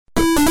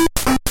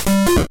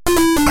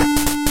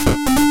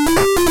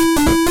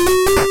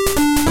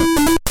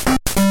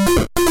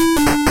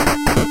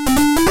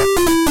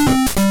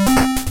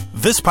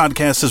This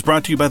podcast is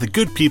brought to you by the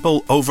good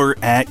people over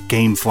at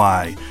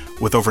GameFly.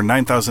 With over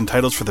 9,000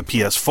 titles for the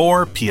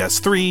PS4,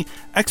 PS3,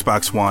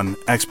 Xbox One,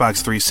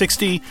 Xbox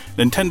 360,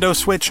 Nintendo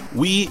Switch,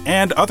 Wii,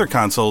 and other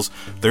consoles,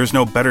 there's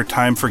no better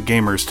time for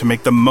gamers to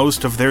make the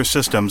most of their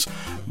systems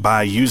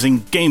by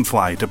using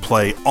GameFly to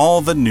play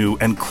all the new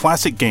and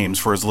classic games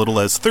for as little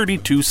as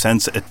 32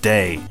 cents a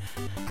day.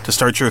 To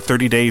start your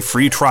 30-day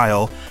free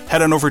trial,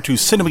 head on over to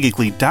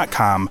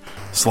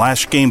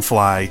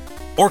cinemageekly.com/gamefly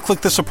or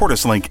click the support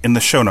us link in the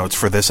show notes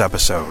for this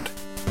episode.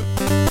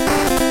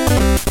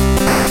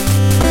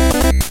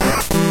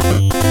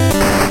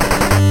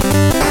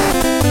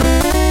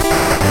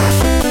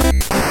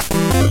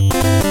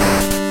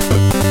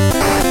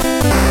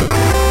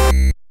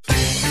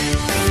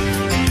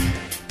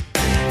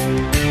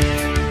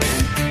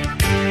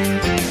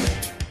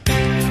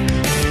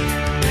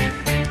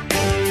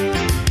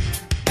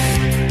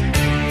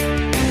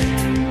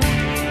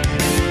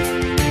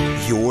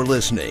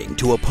 Listening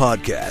to a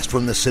podcast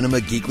from the Cinema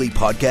Geekly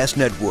Podcast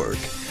Network.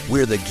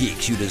 We're the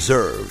geeks you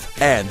deserve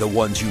and the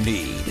ones you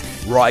need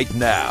right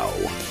now.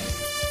 With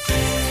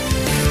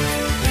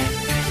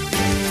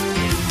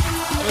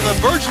a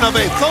version of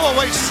a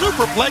throwaway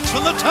superplex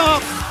from the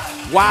top.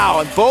 Wow,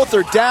 and both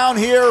are down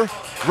here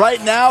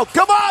right now.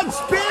 Come on,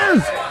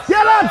 Spears!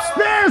 Get up,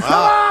 Spears! Come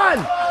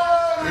on!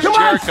 Come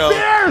Jericho. on,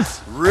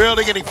 Spears!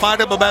 Really getting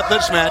fired up about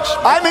this match.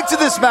 I'm into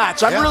this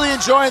match. I'm really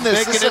enjoying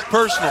this. Making it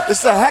personal. This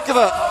is a heck of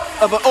an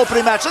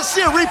opening match. Let's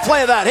see a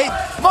replay of that. Hey,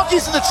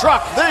 monkeys in the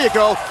truck. There you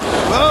go.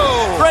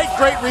 Whoa. Great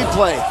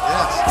replay.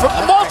 Yes.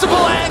 From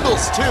multiple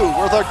angles, too,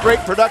 with our great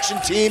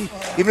production team,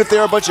 even if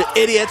they're a bunch of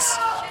idiots.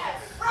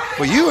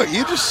 Well, you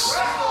just...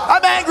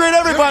 I'm angry at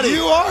everybody.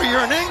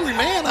 You're an angry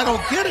man. I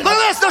don't get it. Look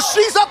at this. No,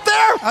 she's up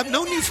there. I've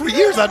known you for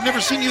years. I've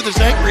never seen you this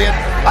angry.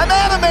 I'm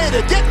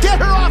animated. Get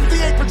her off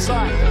the apron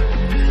side.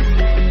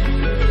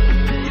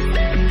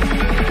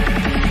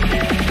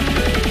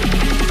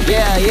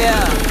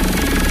 Yeah.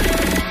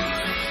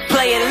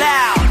 Play it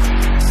loud.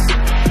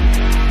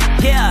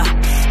 Yeah.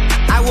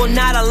 I will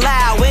not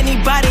allow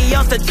anybody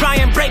else to try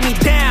and break me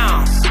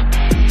down.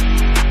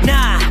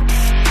 Nah.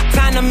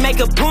 Time to make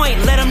a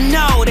point. Let them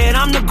know that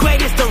I'm the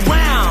greatest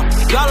around.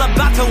 Y'all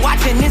about to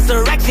watch an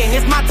insurrection.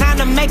 It's my time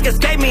to make a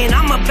statement.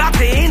 I'm about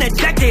to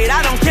interject it.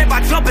 I don't care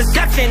about your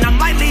perception. I'm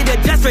likely to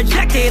just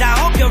reject it. I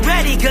hope you're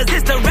ready, cause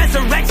it's the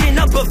resurrection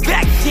of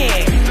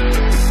perfection.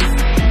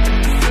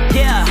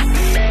 Yeah.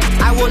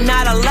 I will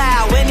not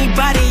allow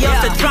anybody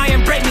else to try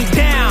and break me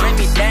down. Break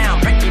me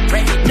down, break me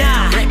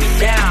down, break me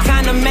down.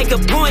 Time to make a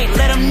point,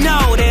 let them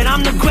know that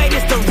I'm the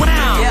greatest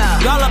around.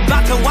 Y'all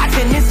about to watch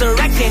an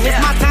insurrection.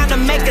 It's my time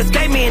to make a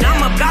statement.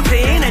 I'm about to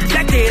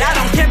interject it. I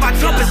don't care about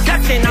your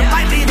perception. I'm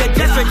likely to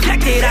just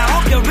reject it. I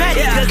hope you're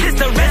ready, cause it's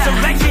the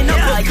resurrection of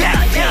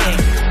perfection.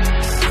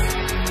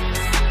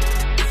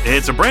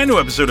 It's a brand new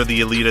episode of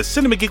the Elitists,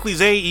 Cinema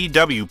Geekly's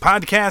AEW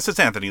podcast. It's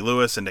Anthony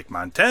Lewis and Nick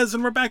Montez,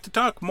 and we're back to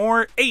talk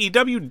more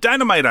AEW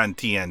Dynamite on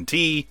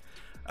TNT.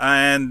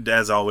 And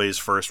as always,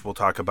 first we'll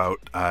talk about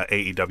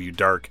AEW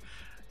Dark.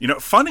 You know,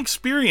 fun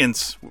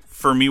experience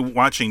for me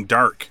watching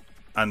Dark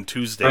on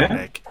Tuesday,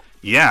 Nick.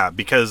 Yeah,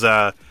 because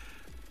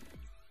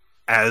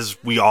as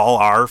we all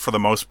are for the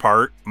most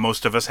part,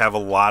 most of us have a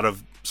lot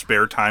of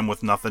spare time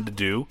with nothing to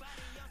do.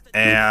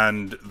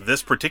 And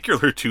this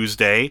particular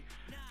Tuesday,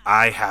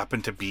 I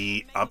happen to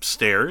be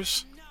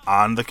upstairs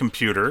on the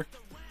computer,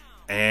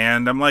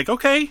 and I'm like,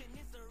 okay,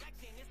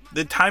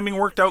 the timing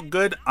worked out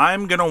good.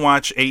 I'm going to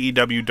watch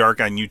AEW Dark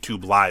on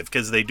YouTube Live,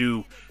 because they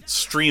do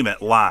stream it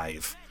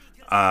live.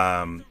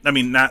 I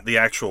mean, not the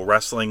actual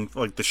wrestling,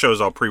 like the show's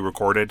all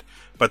pre-recorded,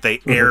 but they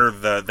air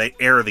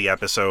the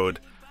episode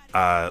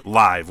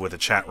live with a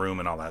chat room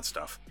and all that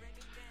stuff.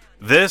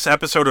 This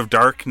episode of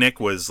Dark,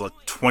 Nick, was like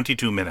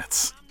 22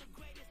 minutes.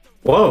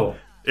 Whoa.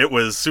 It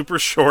was super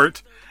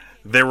short.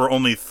 There were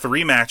only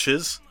 3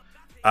 matches,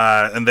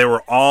 and they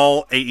were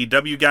all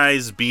AEW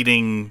guys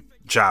beating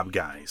job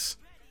guys.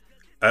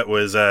 It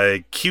was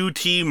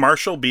QT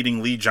Marshall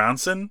beating Lee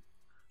Johnson,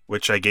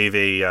 which I gave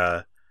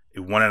a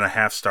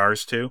 1.5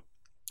 stars to.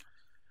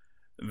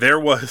 There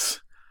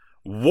was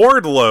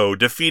Wardlow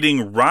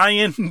defeating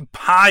Ryan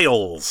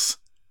Piles,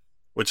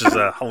 which is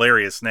a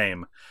hilarious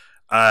name.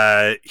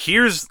 Let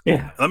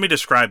me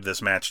describe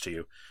this match to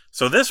you.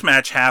 So this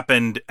match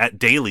happened at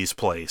Daly's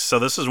place. So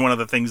this is one of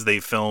the things they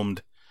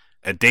filmed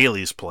at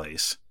Daly's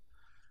place.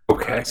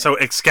 Okay. So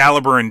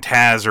Excalibur and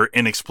Taz are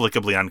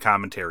inexplicably on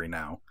commentary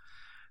now.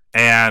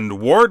 And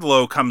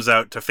Wardlow comes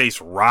out to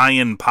face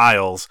Ryan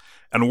Piles.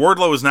 And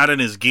Wardlow is not in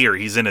his gear.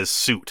 He's in his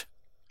suit.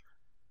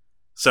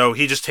 So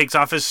he just takes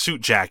off his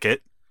suit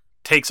jacket,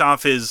 takes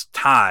off his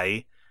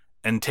tie,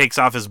 and takes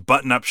off his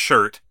button-up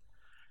shirt.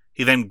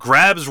 He then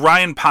grabs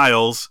Ryan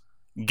Piles,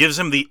 gives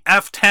him the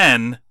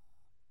F10,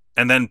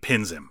 and then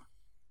pins him.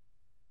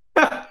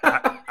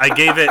 I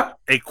gave it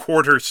a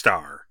 1/4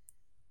 star.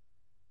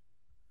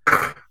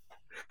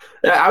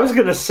 I was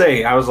going to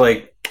say, I was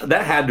like,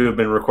 That had to have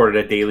been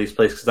recorded at Daly's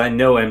place because I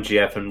know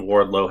MGF and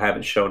Wardlow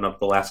haven't shown up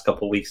the last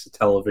couple weeks of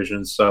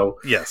television. So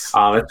Yes.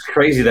 It's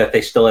crazy that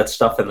they still had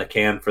stuff in the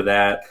can for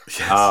that.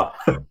 Yes.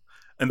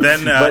 And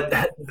then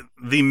But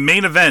the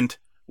main event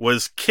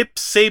was Kip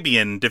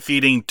Sabian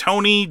defeating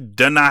Tony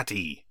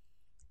Donati.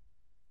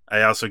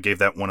 I also gave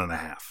that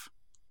 1.5.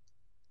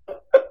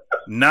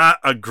 Not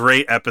a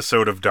great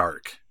episode of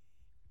Dark.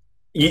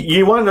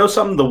 you want to know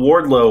something? The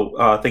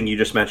Wardlow thing you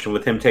just mentioned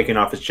with him taking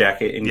off his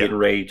jacket and getting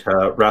ready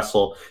to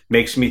wrestle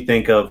makes me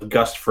think of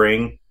Gus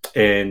Fring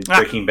in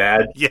Breaking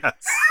Bad. Yes.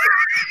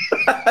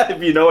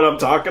 If you know what I'm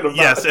talking about.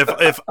 Yes,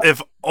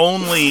 if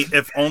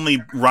only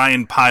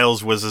Ryan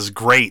Piles was as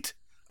great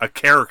a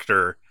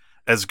character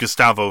as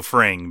Gustavo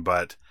Fring,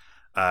 but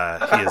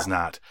he is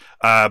not.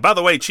 By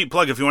the way, cheap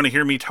plug, if you want to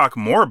hear me talk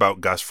more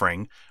about Gus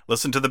Fring,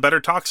 listen to the Better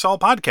Talk Saul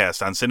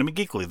podcast on Cinema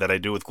Geekly that I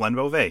do with Glenn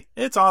Beauvais.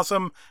 It's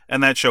awesome,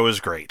 and that show is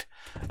great.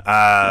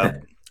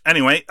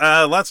 Anyway,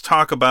 let's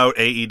talk about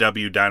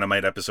AEW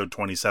Dynamite episode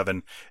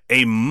 27,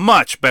 a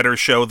much better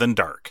show than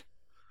Dark.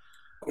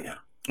 Yeah.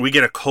 We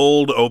get a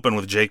cold open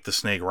with Jake the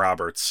Snake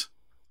Roberts.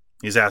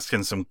 He's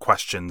asking some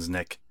questions,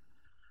 Nick.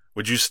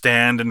 Would you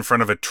stand in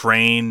front of a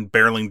train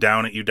barreling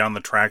down at you down the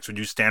tracks? Would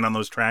you stand on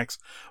those tracks?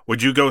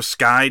 Would you go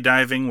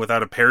skydiving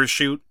without a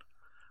parachute?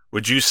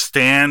 Would you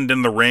stand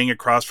in the ring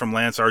across from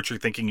Lance Archer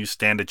thinking you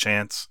stand a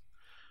chance?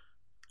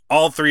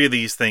 All three of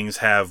these things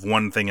have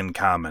one thing in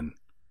common.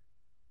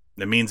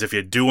 It means if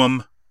you do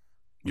them,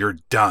 you're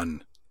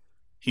done.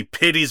 He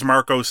pities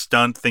Marco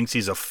Stunt, thinks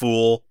he's a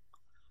fool,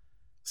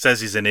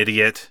 says he's an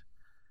idiot,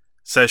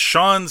 says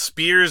Shawn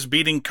Spears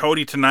beating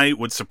Cody tonight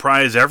would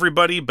surprise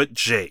everybody but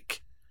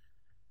Jake,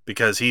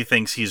 because he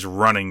thinks he's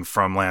running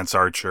from Lance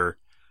Archer,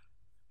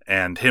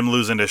 and him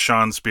losing to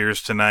Shawn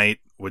Spears tonight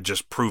would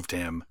just prove to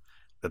him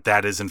that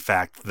that is in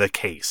fact the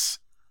case.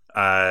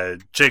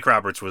 Jake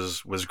Roberts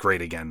was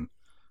great again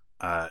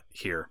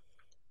here.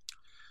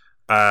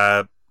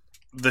 The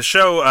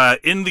show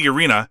in the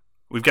arena,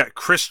 we've got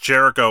Chris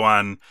Jericho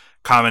on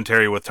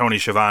commentary with Tony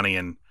Schiavone,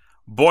 and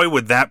boy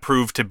would that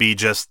prove to be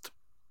just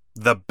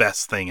the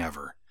best thing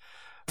ever.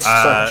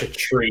 Such a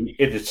treat.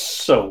 It is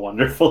so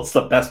wonderful. It's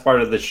the best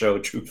part of the show,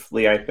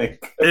 truthfully, I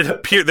think.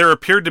 There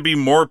appeared to be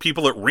more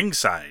people at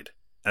ringside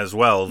as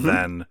well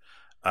than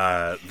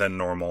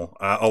normal.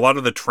 A lot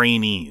of the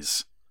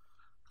trainees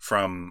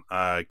from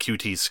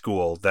QT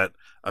school that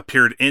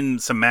appeared in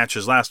some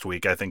matches last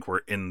week, I think,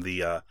 were in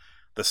the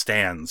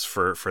stands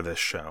for this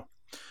show.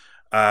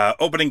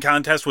 Opening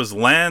contest was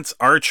Lance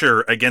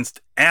Archer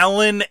against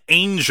Alan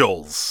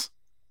Angels.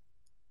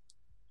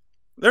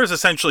 There's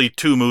essentially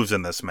two moves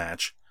in this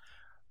match.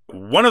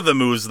 One of the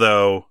moves,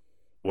 though,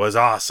 was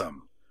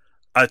awesome.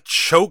 A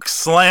choke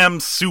slam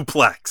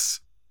suplex.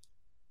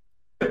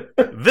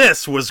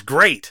 This was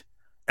great.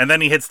 And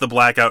then he hits the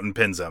blackout and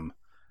pins him.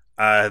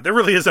 There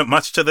really isn't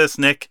much to this,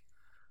 Nick.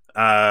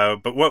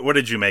 But what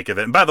did you make of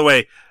it? And by the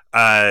way,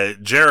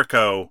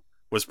 Jericho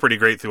was pretty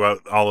great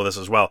throughout all of this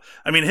as well.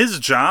 I mean, his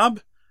job,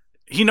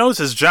 he knows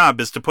his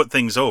job is to put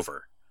things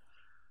over.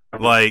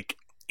 Like,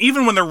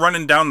 even when they're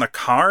running down the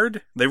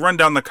card, they run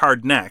down the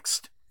card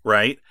next,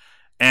 right?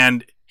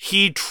 And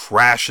he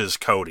trashes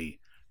Cody.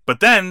 But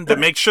then, to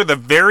make sure the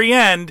very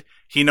end,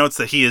 he notes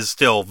that he is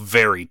still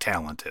very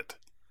talented.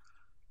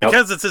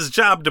 Because it's his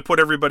job to put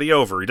everybody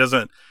over.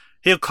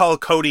 He'll call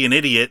Cody an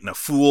idiot and a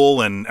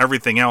fool and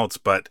everything else,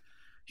 but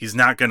he's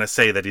not going to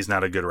say that he's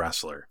not a good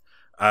wrestler.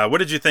 What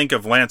did you think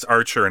of Lance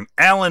Archer and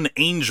Alan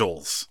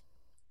Angels?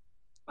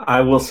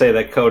 I will say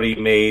that Cody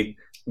made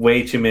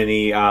way too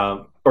many,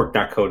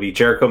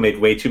 Jericho made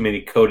way too many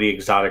Cody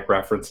exotic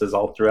references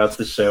all throughout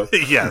the show.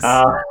 Yes.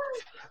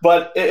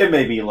 But it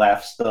made me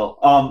laugh still.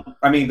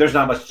 I mean, there's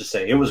not much to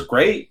say. It was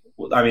great.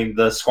 I mean,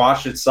 the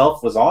squash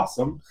itself was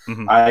awesome.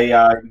 Mm-hmm.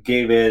 I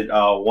gave it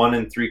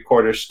 1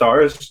 3/4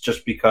 stars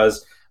just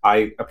because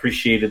I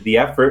appreciated the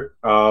effort.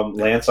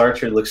 Lance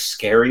Archer looks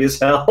scary as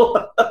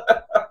hell.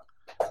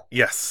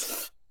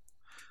 Yes.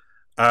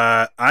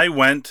 I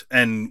went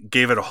and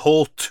gave it a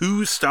whole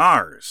 2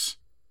 stars.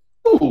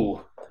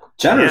 Ooh,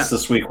 generous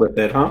this week with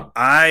it, huh?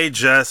 I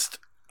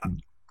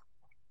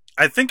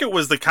think it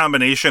was the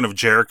combination of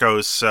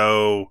Jericho.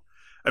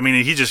 I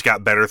mean, he just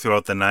got better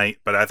throughout the night,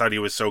 but I thought he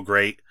was so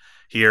great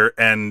here.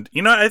 And,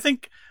 I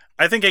think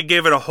I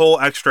gave it a whole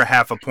extra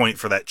half a point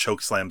for that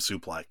chokeslam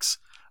suplex.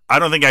 I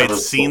don't think I had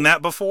seen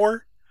that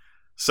before.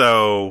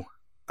 So,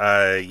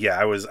 yeah,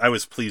 I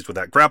was pleased with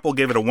that. Grapple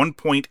gave it a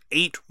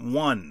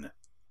 1.81.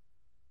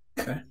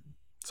 Okay.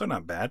 So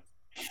not bad.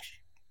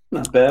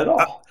 Not bad at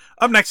all.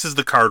 Up next is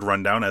the card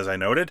rundown, as I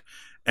noted.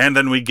 And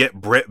then we get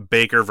Britt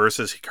Baker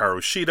versus Hikaru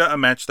Shida, a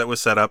match that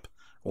was set up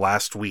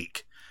last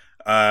week.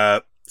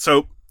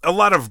 So a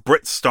lot of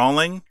Britt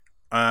stalling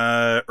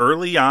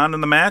early on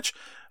in the match.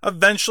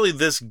 Eventually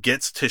this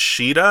gets to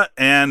Shida,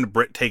 and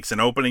Britt takes an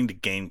opening to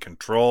gain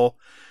control.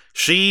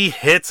 She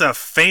hits a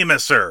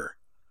famouser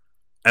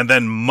and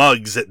then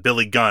mugs at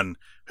Billy Gunn.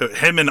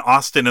 Him and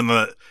Austin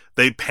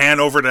they pan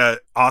over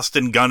to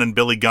Austin Gunn and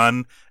Billy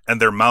Gunn,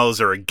 and their mouths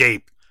are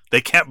agape.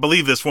 They can't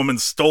believe this woman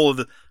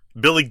stole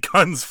Billy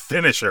Gunn's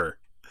finisher.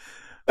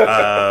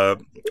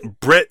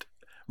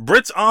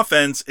 Britt's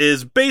offense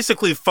is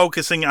basically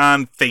focusing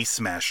on face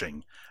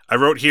smashing. I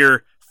wrote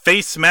here,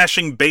 face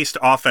smashing based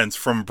offense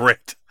from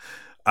Britt.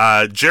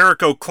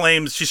 Jericho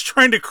claims she's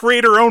trying to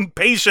create her own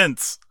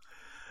patience.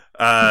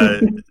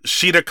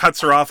 Sheeta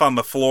cuts her off on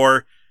the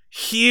floor.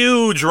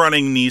 Huge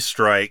running knee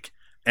strike.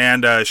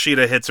 And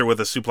Sheeta hits her with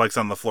a suplex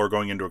on the floor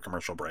going into a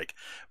commercial break.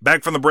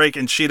 Back from the break,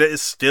 and Sheeta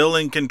is still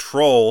in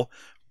control.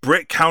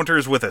 Britt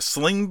counters with a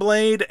sling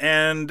blade,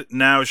 and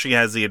now she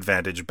has the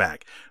advantage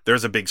back.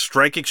 There's a big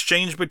strike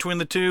exchange between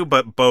the two,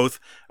 but both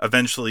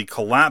eventually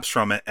collapse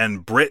from it,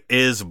 and Britt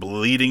is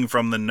bleeding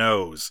from the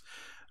nose.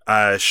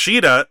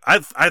 Sheeta,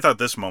 I thought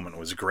this moment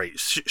was great.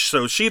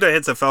 So Sheeta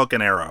hits a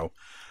Falcon Arrow,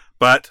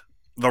 but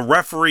the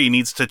referee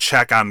needs to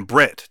check on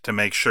Britt to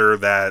make sure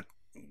that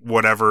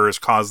whatever has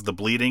caused the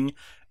bleeding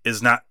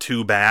is not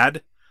too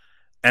bad.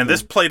 And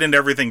this played into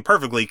everything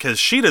perfectly because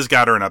Sheeta's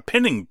got her in a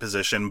pinning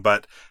position,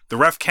 but the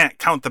ref can't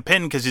count the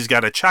pin because he's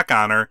got a check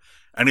on her.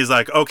 And he's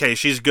like, okay,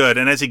 she's good.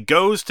 And as he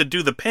goes to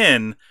do the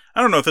pin,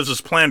 I don't know if this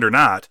was planned or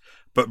not,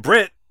 but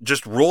Britt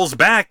just rolls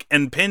back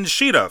and pins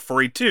Sheeta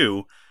for a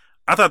 2.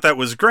 I thought that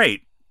was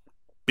great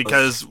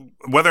because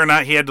whether or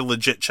not he had to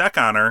legit check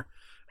on her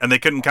and they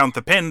couldn't count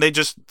the pin, they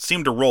just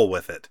seemed to roll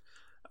with it.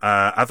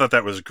 I thought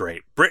that was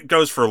great. Britt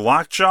goes for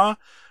lockjaw,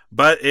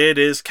 but it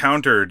is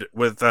countered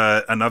with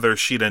another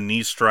Sheeta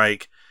knee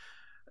strike.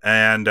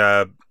 And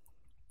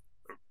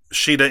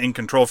Sheeta in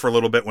control for a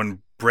little bit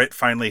when Britt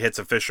finally hits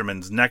a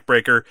fisherman's neck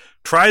breaker.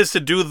 Tries to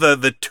do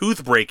the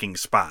tooth breaking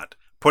spot,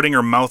 putting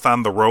her mouth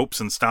on the ropes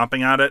and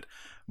stomping on it.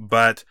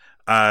 But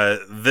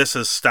this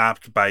is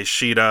stopped by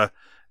Sheeta.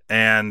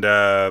 And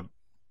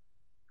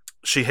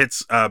she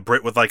hits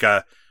Britt with like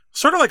a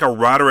sort of like a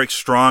Roderick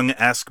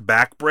Strong-esque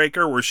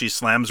backbreaker where she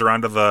slams her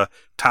onto the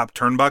top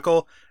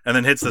turnbuckle and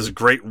then hits this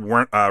great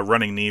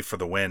running knee for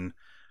the win.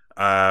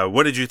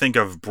 What did you think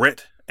of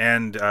Britt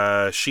and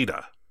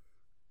Sheeta?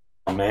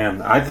 Oh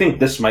man, I think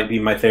this might be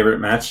my favorite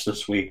match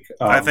this week.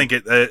 I think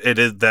it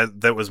is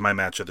that was my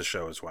match of the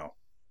show as well.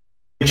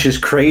 Which is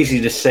crazy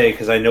to say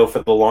because I know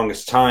for the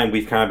longest time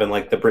we've kind of been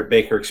like the Britt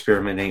Baker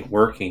experiment ain't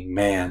working.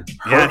 Man,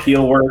 her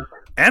heel work.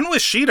 And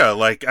with Sheeta,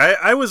 like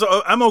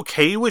I'm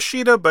okay with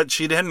Sheeta, but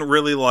she didn't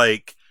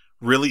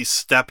really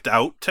stepped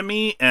out to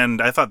me,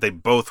 and I thought they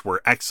both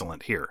were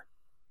excellent here.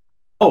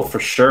 Oh,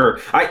 for sure.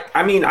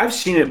 I mean, I've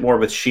seen it more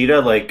with Sheeta.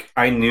 Like,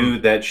 I knew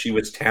that she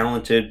was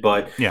talented,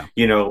 but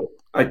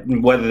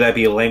whether that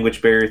be a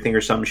language barrier thing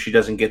or something, she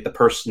doesn't get the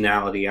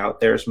personality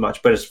out there as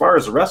much. But as far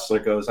as a wrestler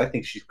goes, I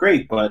think she's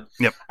great. But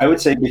I would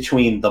say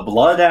between the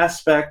blood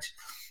aspect,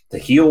 the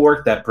heel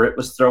work that Britt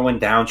was throwing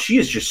down, she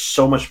is just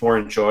so much more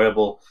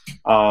enjoyable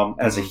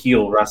as a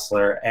heel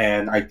wrestler,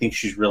 and I think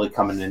she's really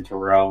coming into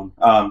her own.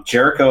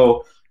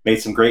 Jericho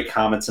made some great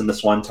comments in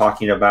this one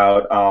talking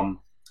about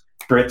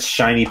Britt's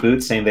shiny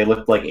boots, saying they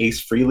looked like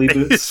Ace Frehley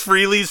boots. Ace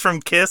Frehley's from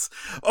Kiss.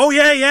 Oh,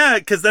 yeah,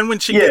 because then when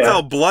she gets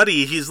all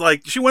bloody, he's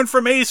like, she went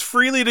from Ace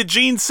Frehley to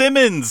Gene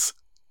Simmons.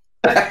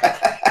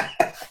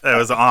 That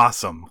was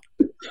awesome.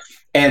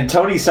 And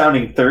Tony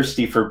sounding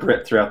thirsty for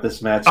Britt throughout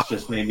this match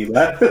just made me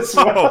laugh as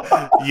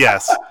well.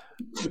 Yes.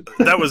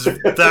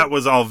 That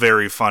was all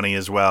very funny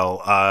as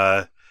well.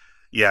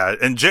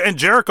 And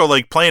Jericho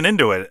like playing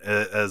into it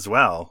as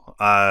well.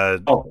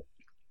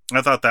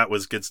 I thought that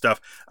was good stuff.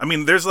 I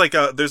mean, there's like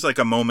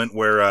a moment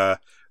where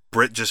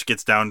Britt just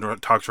gets down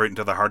and talks right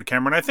into the hard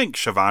camera, and I think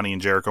Shivani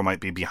and Jericho might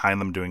be behind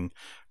them doing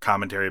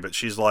commentary, but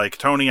she's like,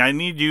 Tony, I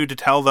need you to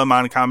tell them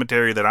on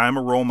commentary that I'm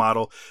a role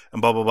model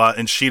and blah blah blah,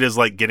 and Sheeta's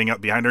like getting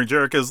up behind her, and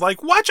Jericho's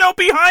like, watch out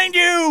behind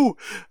you.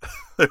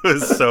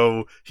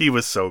 He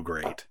was so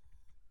great.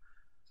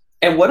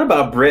 And what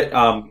about Britt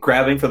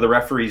grabbing for the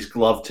referee's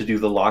glove to do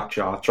the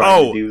lockjaw,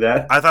 trying to do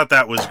that? I thought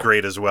that was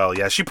great as well.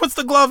 Yeah, she puts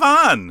the glove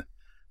on.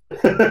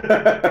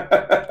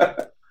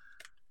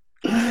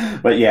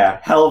 But yeah,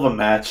 hell of a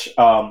match.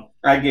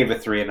 I gave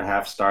it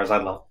 3.5 stars.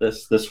 I love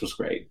this. This was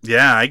great.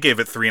 Yeah, I gave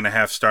it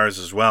 3.5 stars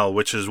as well,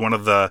 which is one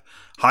of the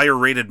higher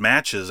rated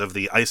matches of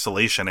the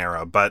isolation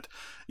era. But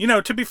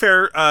to be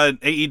fair,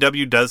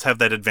 AEW does have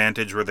that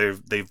advantage where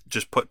they've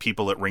just put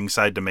people at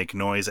ringside to make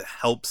noise. It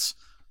helps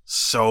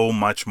so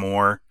much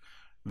more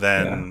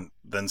than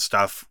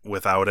stuff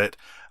without it.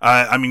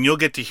 I mean, you'll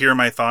get to hear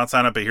my thoughts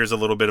on it, but here's a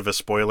little bit of a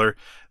spoiler.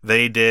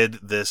 They did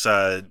this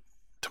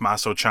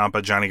Tommaso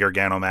Ciampa Johnny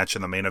Gargano match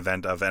in the main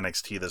event of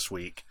NXT this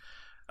week.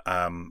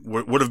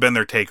 Would have been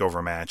their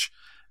takeover match,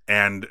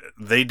 and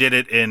they did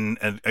it in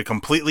a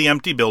completely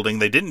empty building.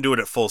 They didn't do it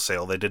at Full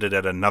Sail. They did it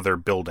at another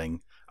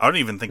building. I don't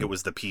even think it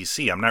was the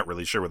PC. I'm not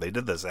really sure where they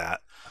did this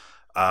at,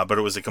 but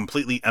it was a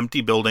completely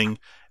empty building,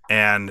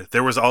 and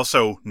there was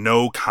also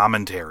no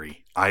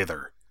commentary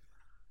either.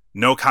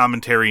 No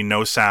commentary,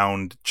 no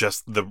sound,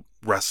 just the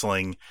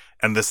wrestling,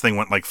 and this thing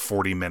went like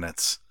 40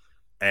 minutes,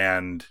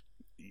 and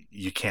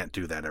you can't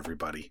do that,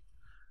 everybody.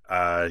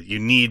 You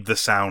need the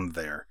sound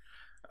there.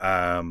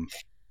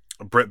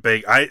 Britt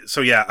Baker.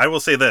 I will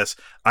say this.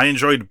 I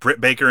enjoyed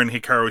Britt Baker and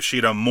Hikaru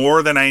Shida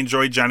more than I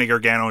enjoyed Johnny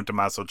Gargano and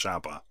Tommaso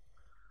Ciampa.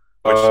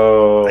 which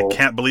Oh. I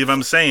can't believe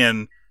I'm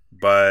saying,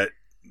 but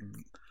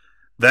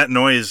that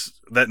noise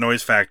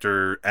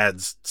factor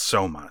adds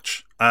so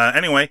much.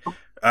 Anyway,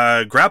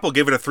 Grapple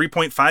gave it a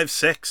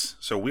 3.56,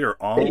 so we are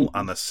all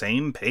on the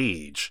same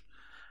page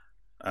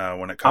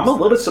when it comes. I'm a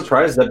little bit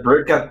surprised that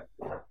Britt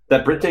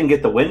didn't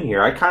get the win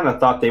here. I kind of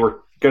thought they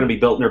were going to be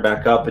building her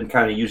back up and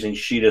kind of using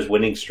Sheeta's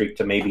winning streak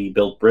to maybe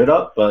build Britt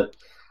up, but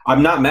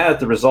I'm not mad at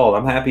the result.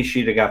 I'm happy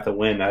Sheeta got the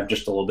win. I'm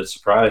just a little bit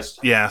surprised.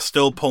 Yeah,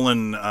 still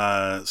pulling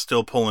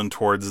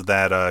towards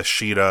that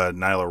Sheeta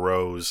Nyla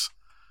Rose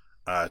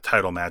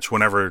title match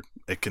whenever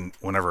it can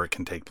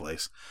take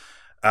place.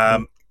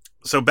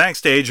 So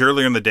backstage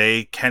earlier in the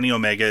day, Kenny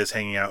Omega is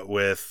hanging out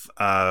with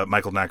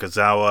Michael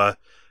Nakazawa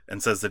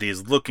and says that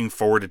he's looking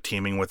forward to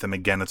teaming with him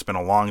again. It's been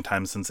a long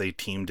time since they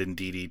teamed in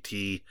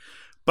DDT,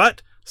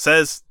 but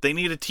says they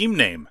need a team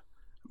name.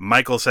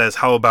 Michael says,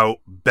 "How about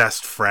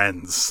Best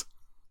Friends?"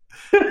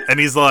 And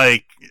he's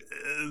like,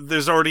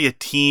 "There's already a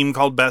team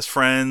called Best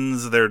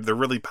Friends. They're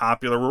really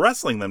popular. We're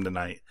wrestling them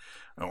tonight."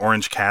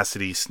 Orange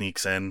Cassidy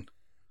sneaks in,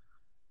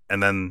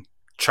 and then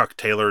Chuck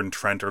Taylor and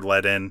Trent are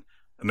let in,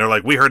 and they're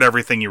like, "We heard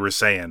everything you were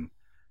saying.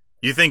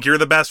 You think you're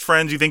the best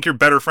friends? You think you're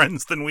better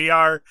friends than we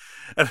are?"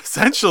 And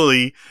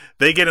essentially,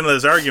 they get into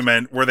this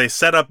argument where they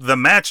set up the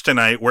match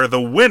tonight where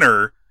the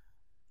winner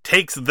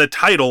takes the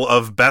title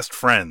of Best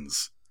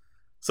Friends.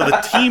 So the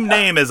team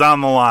name is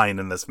on the line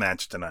in this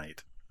match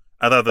tonight.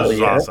 I thought this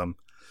was awesome.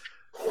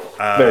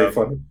 Very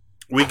funny.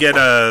 We get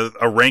a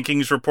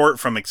rankings report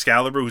from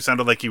Excalibur, who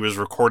sounded like he was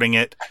recording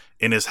it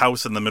in his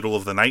house in the middle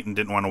of the night and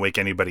didn't want to wake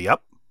anybody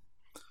up.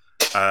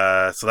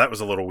 So that was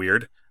a little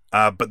weird.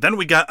 But then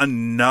we got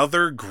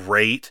another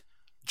great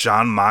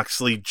Jon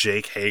Moxley,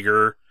 Jake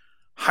Hager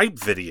hype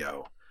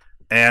video.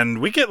 And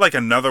we get like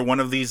another one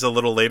of these a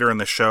little later in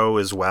the show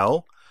as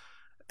well.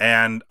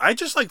 And I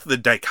just like the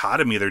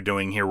dichotomy they're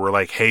doing here where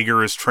like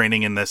Hager is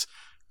training in this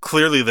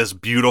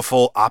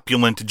beautiful,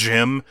 opulent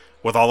gym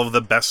with all of the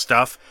best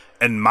stuff.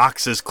 And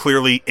Mox is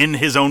clearly in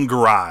his own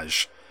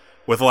garage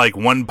with like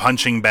one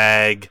punching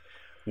bag,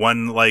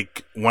 one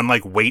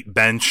weight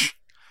bench,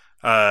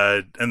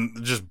 and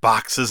just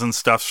boxes and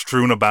stuff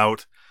strewn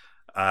about.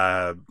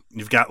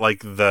 You've got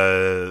like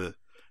the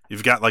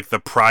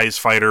prize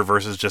fighter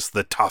versus just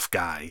the tough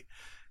guy.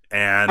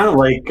 And kind of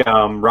like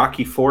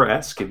Rocky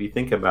IV-esque, if you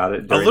think about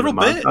it. A little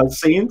bit.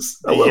 Scenes,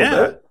 a little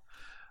bit.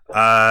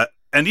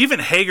 And even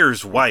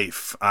Hager's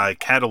wife,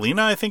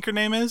 Catalina, I think her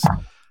name is.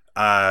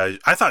 I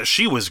thought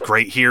she was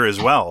great here as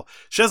well.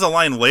 She has a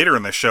line later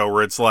in the show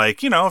where it's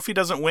like, if he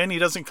doesn't win, he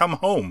doesn't come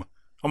home.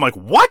 I'm like,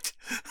 what?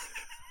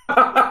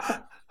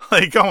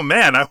 Like, oh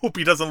man, I hope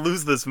he doesn't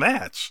lose this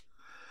match.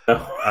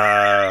 These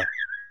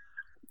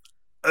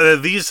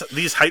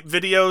hype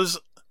videos,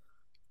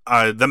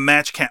 the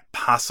match can't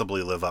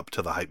possibly live up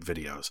to the hype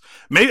videos.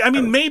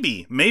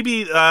 Maybe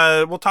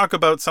we'll talk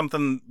about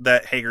something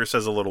that Hager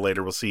says a little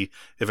later. We'll see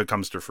if it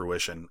comes to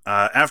fruition.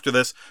 After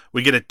this,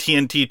 we get a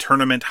TNT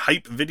tournament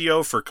hype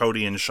video for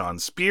Cody and Shawn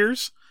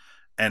Spears.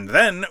 And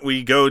then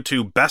we go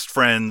to Best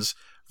Friends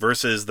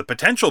versus the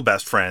potential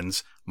Best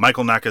Friends,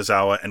 Michael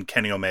Nakazawa and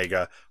Kenny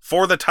Omega,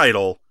 for the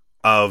title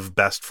of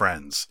Best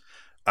Friends.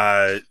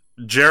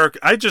 Jericho,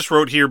 I just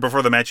wrote here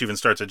before the match even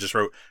starts, I just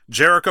wrote,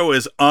 Jericho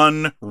is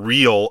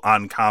unreal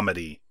on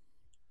comedy.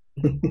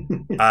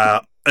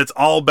 It's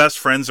all best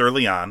friends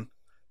early on.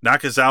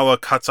 Nakazawa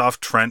cuts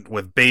off Trent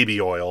with baby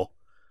oil.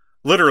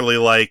 Literally,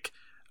 like,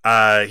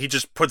 he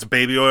just puts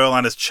baby oil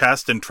on his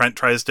chest and Trent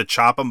tries to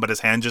chop him, but his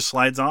hand just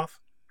slides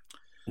off.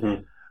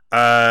 Mm-hmm.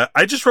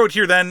 I just wrote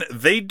here then,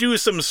 they do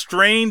some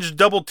strange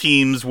double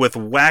teams with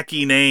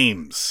wacky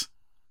names.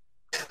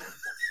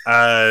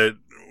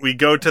 We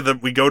go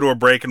to a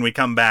break and we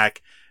come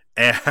back,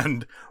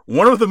 and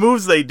one of the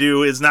moves they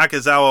do is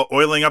Nakazawa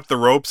oiling up the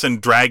ropes and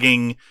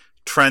dragging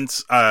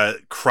Trent's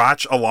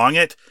crotch along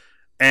it,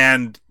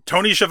 and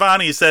Tony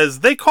Schiavone says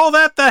they call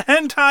that the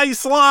hentai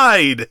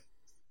slide.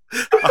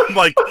 I'm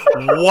like,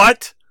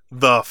 what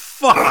the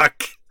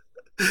fuck?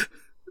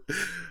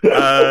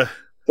 The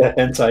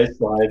hentai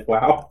slide,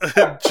 wow.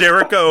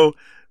 Jericho,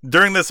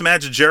 during this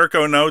match,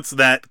 Jericho notes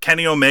that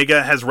Kenny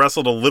Omega has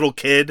wrestled a little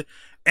kid.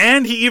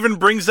 And he even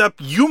brings up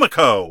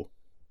Yumiko,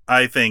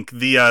 I think,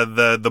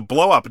 the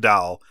blow-up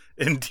doll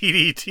in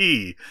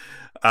DDT.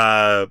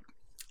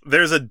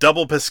 There's a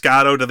double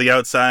pescado to the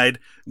outside.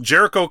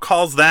 Jericho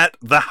calls that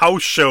the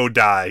house show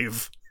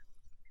dive,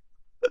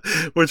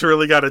 which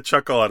really got a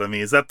chuckle out of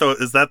me. Is that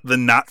the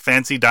not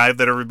fancy dive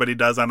that everybody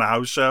does on a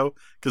house show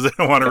because they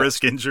don't want to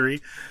risk injury?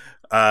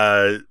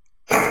 At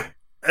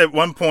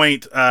one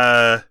point.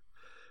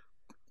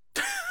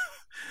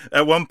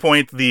 At one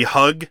point, the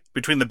hug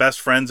between the Best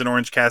Friends and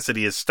Orange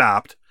Cassidy is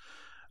stopped.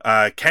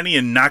 Kenny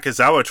and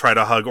Nakazawa try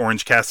to hug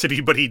Orange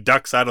Cassidy, but he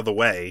ducks out of the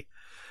way.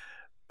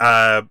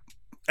 The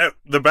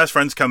Best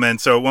Friends come in,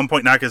 so at one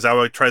point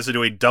Nakazawa tries to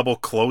do a double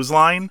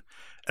clothesline,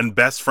 and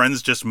Best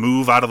Friends just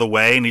move out of the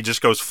way, and he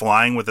just goes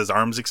flying with his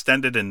arms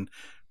extended and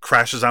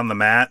crashes on the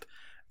mat.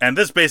 And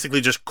this basically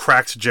just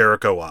cracks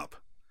Jericho up.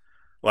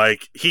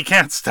 Like, he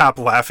can't stop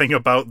laughing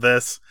about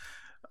this.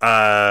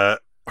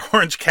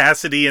 Orange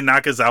Cassidy and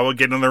Nakazawa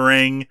get in the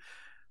ring,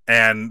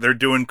 and they're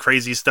doing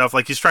crazy stuff.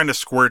 Like, he's trying to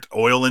squirt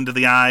oil into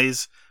the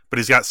eyes, but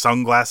he's got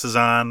sunglasses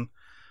on.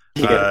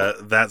 Yeah.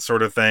 That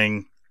sort of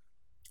thing.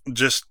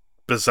 Just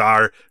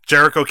bizarre.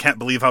 Jericho can't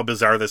believe how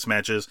bizarre this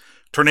match is.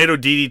 Tornado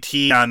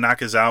DDT on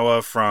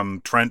Nakazawa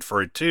from Trent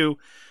for a 2.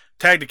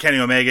 Tag to Kenny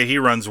Omega. He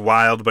runs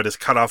wild, but is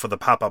cut off with a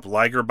pop-up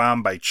Liger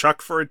Bomb by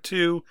Chuck for a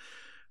 2.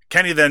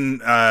 Kenny then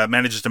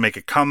manages to make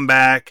a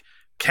comeback.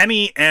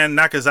 Kenny and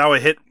Nakazawa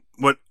hit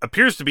what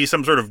appears to be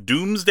some sort of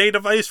doomsday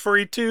device for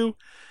a 2.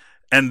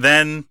 And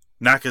then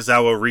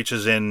Nakazawa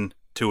reaches in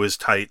to his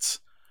tights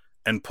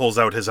and pulls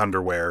out his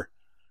underwear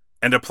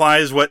and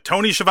applies what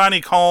Tony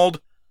Schiavone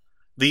called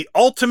the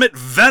ultimate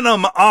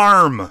Venom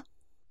arm.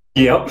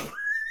 Yep.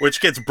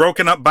 Which gets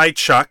broken up by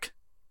Chuck.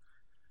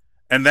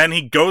 And then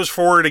he goes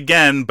forward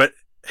again, but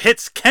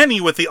hits Kenny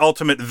with the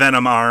ultimate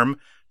Venom arm.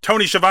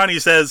 Tony Schiavone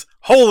says,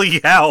 "Holy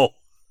hell."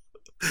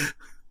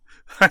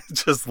 I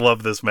just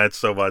love this match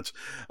so much.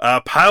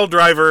 Pile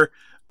driver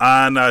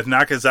on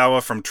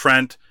Nakazawa from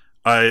Trent.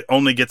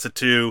 Only gets a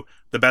 2.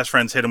 The best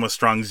friends hit him with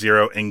strong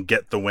 0 and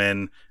get the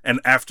win. And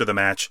after the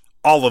match,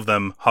 all of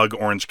them hug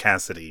Orange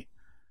Cassidy.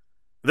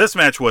 This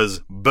match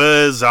was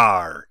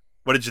bizarre.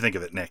 What did you think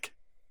of it, Nick?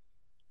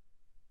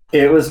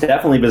 It was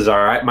definitely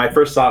bizarre. My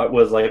first thought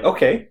was like,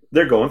 okay,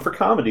 they're going for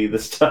comedy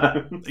this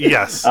time.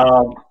 Yes.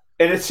 And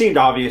it seemed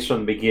obvious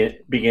from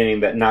the beginning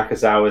that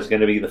Nakazawa is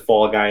going to be the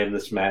fall guy in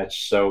this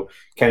match. So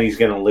Kenny's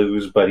going to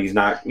lose, but he's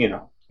not,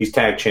 he's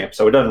tag champ.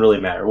 So it doesn't really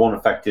matter. It won't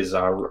affect his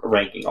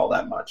ranking all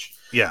that much.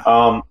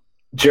 Yeah.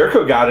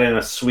 Jericho got in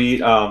a sweet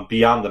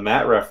Beyond the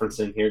Mat reference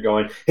in here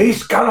going,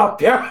 he's got up,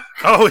 yeah.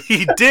 Oh,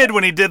 he did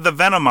when he did the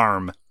Venom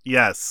arm.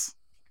 Yes.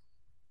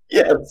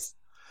 Yes.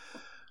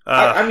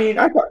 I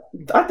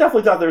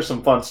definitely thought there was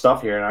some fun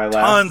stuff here, and I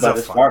laughed. Tons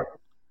of fun.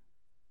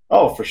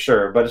 For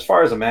sure. But as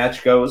far as a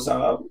match goes,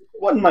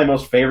 wasn't my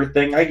most favorite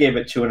thing. I gave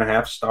it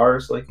 2.5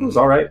 stars. Like, it was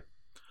all right.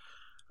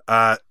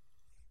 As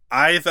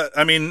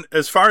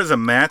far as a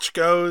match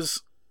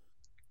goes,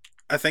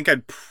 I think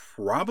I'd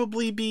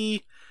probably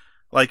be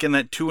like in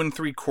that 2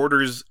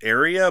 3/4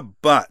 area.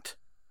 But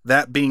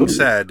that being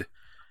said,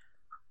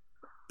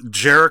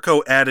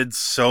 Jericho added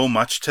so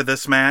much to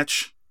this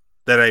match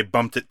that I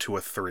bumped it to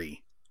a 3.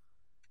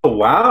 Oh,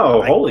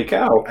 wow. Holy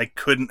cow. I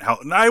couldn't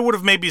help. I would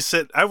have maybe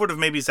sat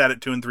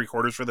at 2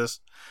 3/4 for this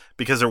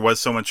because there was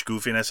so much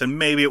goofiness, and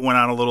maybe it went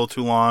on a little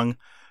too long.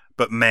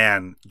 But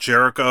man,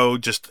 Jericho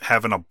just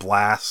having a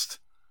blast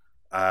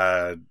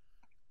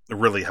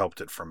really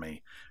helped it for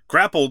me.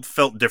 Grappled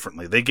felt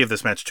differently. They gave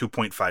this match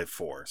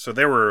 2.54, so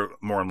they were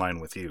more in line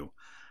with you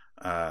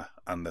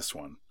on this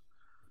one.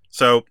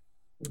 So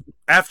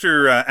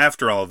after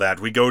all that,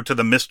 we go to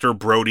the Mr.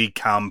 Brody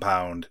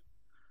compound,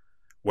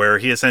 where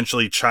he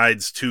essentially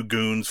chides 2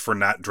 goons for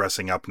not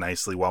dressing up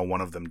nicely while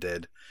one of them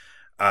did.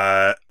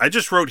 I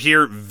just wrote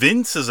here,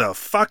 Vince is a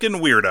fucking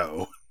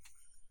weirdo.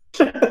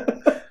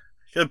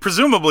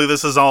 Presumably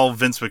this is all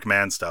Vince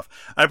McMahon stuff.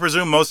 I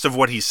presume most of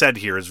what he said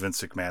here is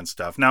Vince McMahon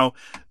stuff. Now,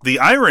 the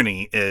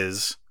irony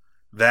is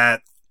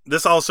that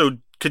this also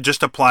could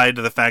just apply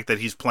to the fact that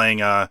he's playing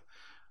a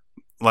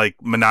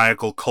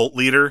maniacal cult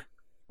leader,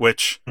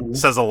 which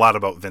says a lot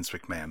about Vince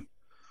McMahon.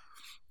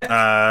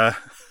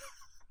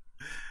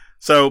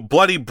 So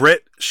Bloody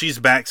Britt, she's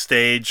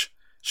backstage.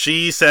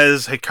 She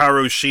says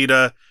Hikaru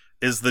Shida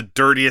is the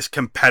dirtiest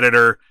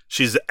competitor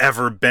she's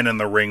ever been in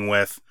the ring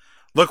with.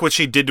 Look what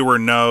she did to her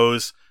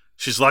nose.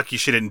 She's lucky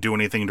she didn't do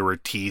anything to her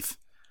teeth.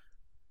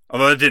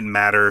 Although it didn't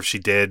matter if she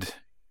did,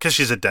 because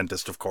she's a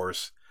dentist, of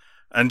course.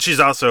 And she's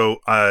also,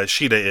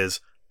 Shida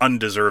is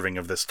undeserving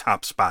of this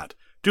top spot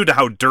due to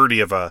how dirty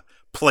of a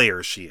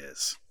player she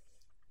is.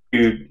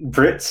 Dude,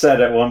 Britt said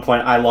at one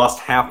point, I lost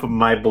half of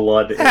my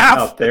blood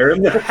out there.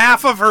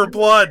 Half of her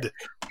blood.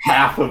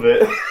 Half of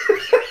it.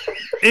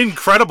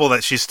 Incredible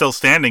that she's still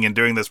standing and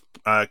doing this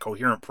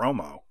coherent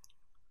promo.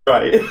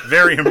 Right.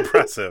 Very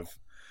impressive.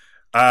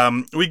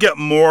 We get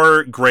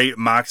more great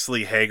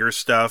Moxley Hager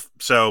stuff.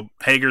 So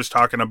Hager's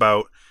talking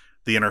about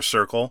the Inner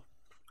Circle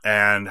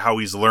and how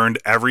he's learned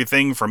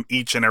everything from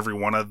each and every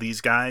one of these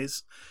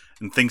guys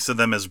and thinks of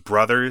them as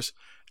brothers.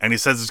 And he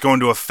says it's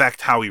going to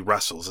affect how he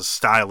wrestles. His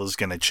style is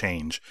going to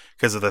change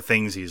because of the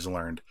things he's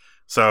learned.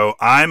 So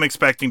I'm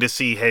expecting to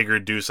see Hager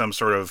do some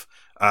sort of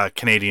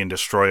Canadian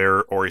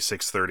Destroyer or a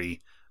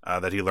 630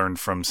 that he learned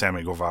from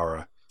Sammy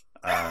Guevara.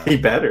 He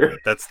better.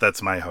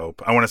 That's my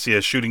hope. I want to see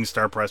a shooting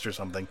star press or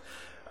something.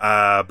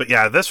 But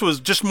yeah, this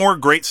was just more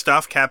great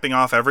stuff capping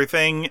off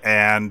everything.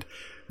 And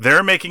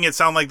they're making it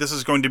sound like this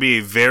is going to be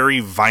a very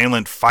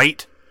violent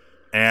fight.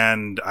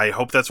 And I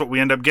hope that's what we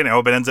end up getting. I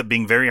hope it ends up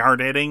being very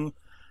hard-hitting.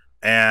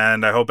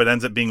 And I hope it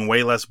ends up being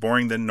way less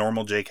boring than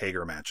normal Jake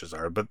Hager matches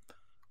are. But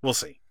we'll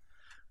see.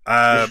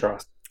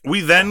 We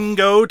then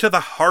go to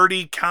the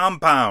Hardy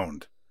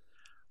compound,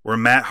 where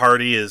Matt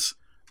Hardy is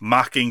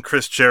mocking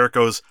Chris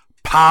Jericho's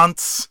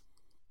pants.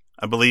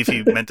 I believe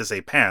he meant to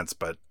say pants,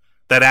 but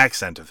that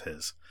accent of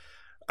his.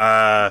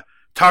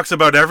 Talks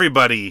about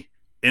everybody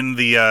in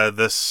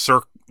the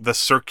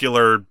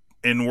circular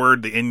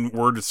inward,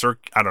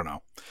 I don't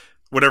know.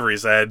 whatever he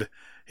said.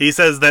 He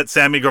says that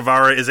Sammy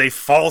Guevara is a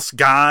false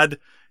god.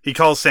 He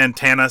calls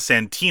Santana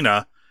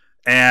Santina,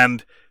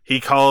 and he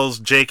calls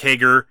Jake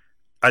Hager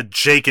a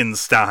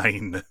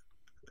Jakenstein.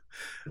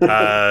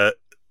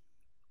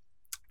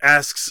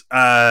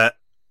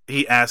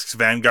 He asks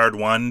Vanguard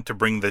 1 to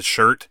bring the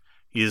shirt.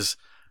 He's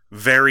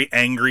very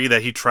angry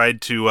that he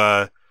tried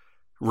to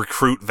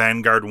recruit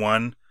Vanguard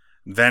 1.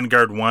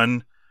 Vanguard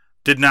 1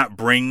 did not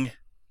bring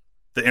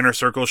the Inner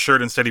Circle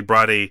shirt. Instead, he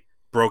brought a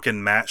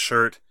broken Matt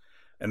shirt.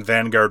 And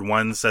Vanguard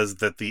 1 says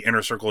that the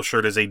Inner Circle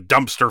shirt is a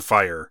dumpster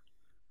fire.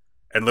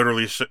 And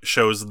literally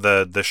shows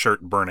the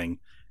shirt burning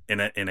in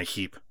a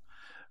heap.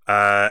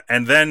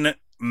 And then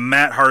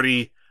Matt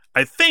Hardy,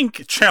 I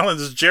think,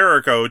 challenges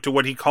Jericho to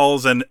what he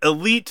calls an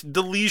elite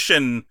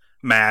deletion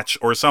match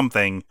or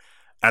something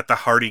at the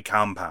Hardy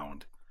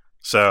compound.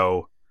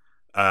 So,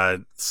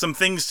 some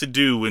things to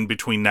do in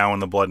between now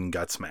and the Blood and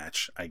Guts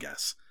match, I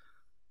guess.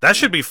 That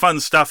should be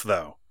fun stuff,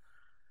 though.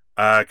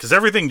 Because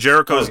everything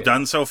Jericho's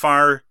done so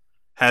far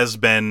has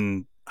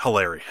been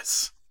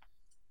hilarious.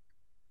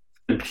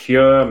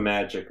 Pure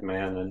magic,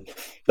 man. And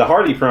the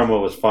Hardy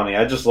promo was funny.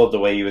 I just loved the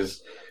way he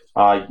was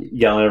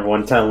yelling at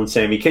everyone, telling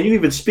Sammy, "Can you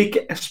even speak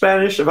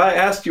Spanish? If I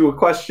asked you a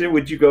question,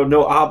 would you go,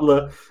 no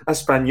habla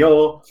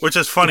español?" Which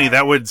is funny.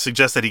 That would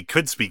suggest that he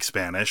could speak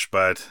Spanish,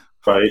 but...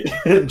 Right.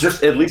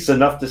 Just at least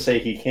enough to say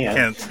he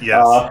can't.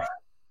 Yes.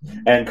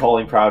 And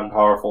calling Proud and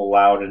Powerful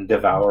loud and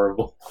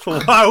devourable.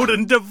 Loud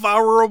and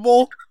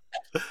devourable?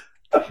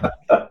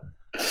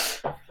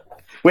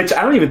 Which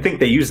I don't even think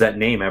they use that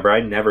name ever. I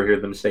never hear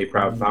them say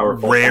Proud and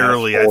Powerful.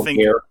 Rarely.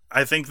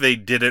 I think they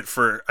did it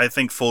for,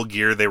 Full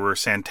Gear. They were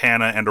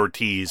Santana and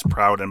Ortiz,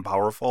 Proud and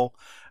Powerful.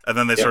 And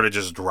then they sort of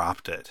just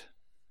dropped it.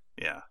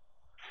 Yeah.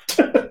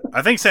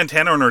 I think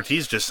Santana and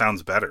Ortiz just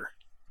sounds better.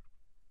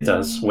 It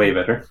does. Way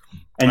better.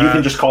 And you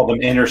can just call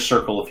them Inner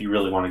Circle if you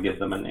really want to give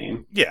them a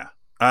name. Yeah.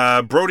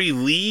 Brody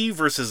Lee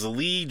versus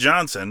Lee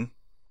Johnson.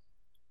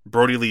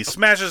 Brody Lee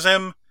smashes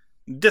him.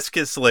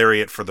 Discus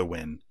lariat for the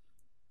win.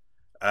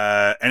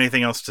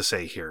 Anything else to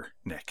say here,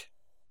 Nick?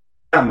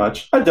 Not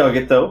much. I dug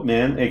it, though,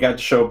 man. It got to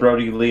show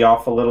Brody Lee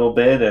off a little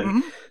bit,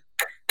 and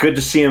good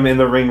to see him in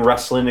the ring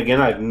wrestling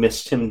again. I've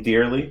missed him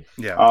dearly.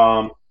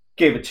 Yeah.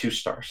 Gave it 2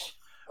 stars.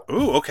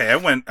 Ooh, okay. I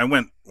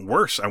went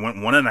worse. I went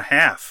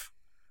 1.5.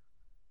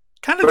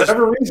 For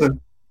whatever reason.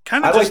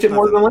 I liked it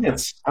more than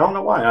Lance. I don't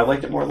know why. I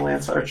liked it more than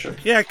Lance Archer.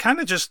 Yeah, kind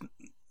of just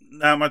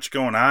not much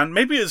going on.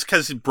 Maybe it's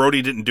because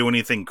Brody didn't do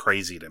anything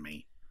crazy to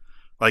me.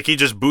 Like, he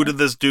just booted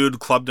this dude,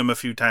 clubbed him a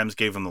few times,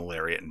 gave him the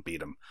lariat, and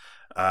beat him.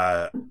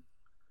 I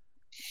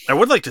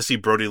would like to see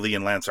Brody Lee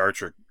and Lance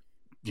Archer,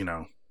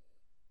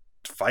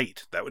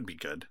 fight. That would be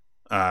good.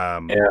 Yeah.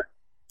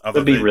 That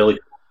would be really...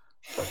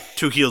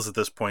 2 heels at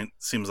this point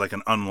seems like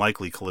an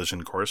unlikely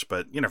collision course,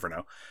 but you never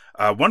know.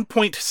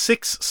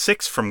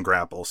 1.66 from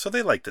Grapple, so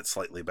they liked it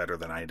slightly better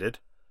than I did,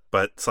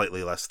 but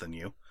slightly less than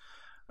you.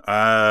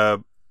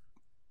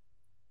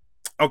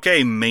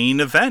 Okay, main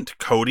event.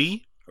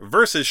 Cody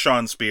versus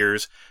Shawn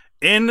Spears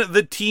in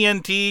the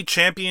TNT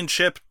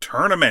Championship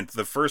Tournament,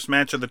 the first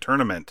match of the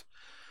tournament.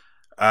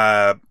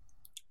 A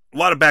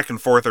lot of back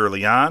and forth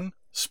early on.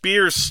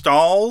 Spears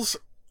stalls,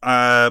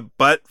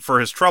 but for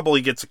his trouble,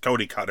 he gets a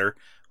Cody cutter.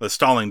 The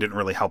stalling didn't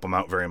really help him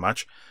out very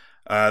much.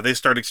 They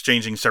start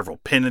exchanging several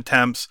pin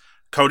attempts.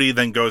 Cody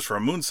then goes for a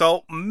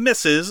moonsault,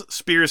 misses.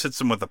 Spears hits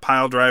him with a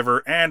pile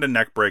driver and a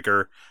neck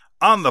breaker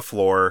on the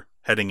floor,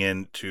 heading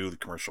into the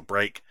commercial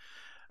break.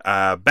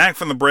 Back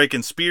from the break,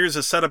 and Spears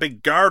has set up a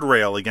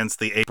guardrail against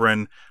the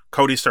apron.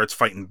 Cody starts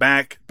fighting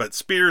back, but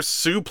Spears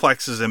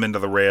suplexes him into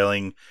the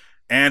railing,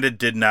 and it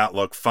did not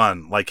look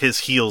fun. Like, his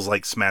heels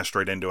smashed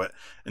right into it.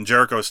 And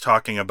Jericho's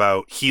talking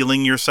about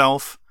healing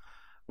yourself,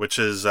 which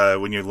is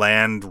when you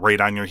land right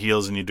on your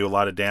heels and you do a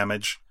lot of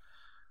damage.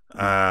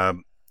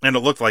 And it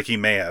looked like he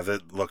may have.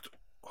 It looked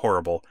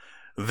horrible.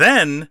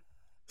 Then,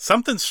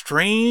 something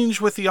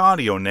strange with the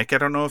audio, Nick. I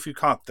don't know if you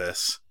caught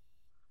this.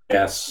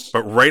 Yes.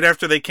 But right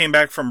after they came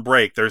back from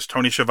break, there's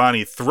Tony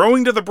Schiavone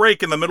throwing to the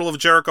break in the middle of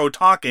Jericho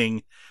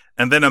talking,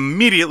 and then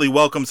immediately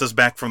welcomes us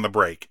back from the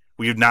break.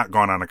 We had not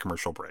gone on a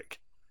commercial break.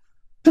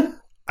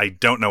 I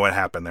don't know what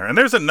happened there. And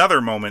there's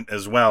another moment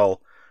as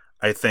well,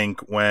 I think,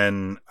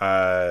 when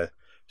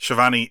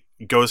Schiavone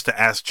goes to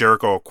ask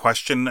Jericho a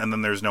question, and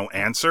then there's no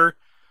answer.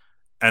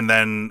 And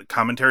then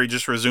commentary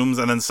just resumes,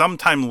 and then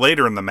sometime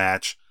later in the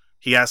match,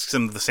 he asks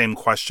him the same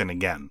question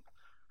again.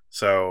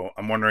 So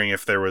I'm wondering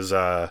if there was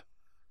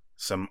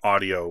some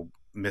audio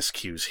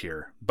miscues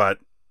here. But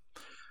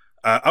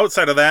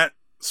outside of that,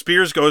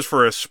 Spears goes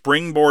for a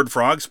springboard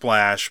frog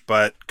splash,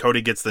 but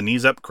Cody gets the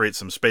knees up, creates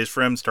some space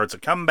for him, starts a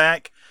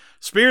comeback.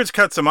 Spears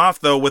cuts him off,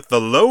 though, with the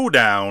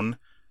lowdown.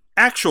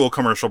 Actual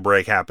commercial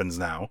break happens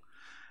now.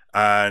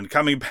 And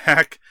coming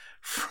back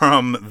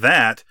from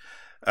that,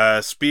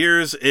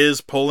 Spears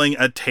is pulling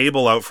a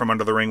table out from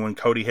under the ring when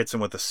Cody hits him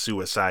with a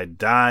suicide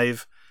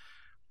dive.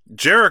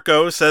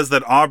 Jericho says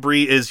that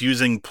Aubrey is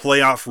using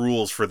playoff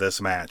rules for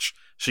this match.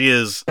 She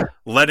is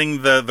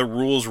letting the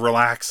rules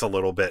relax a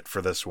little bit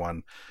for this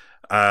one.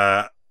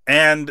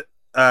 And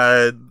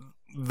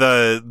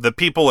the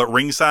people at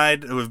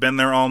ringside who have been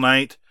there all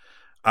night,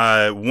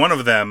 one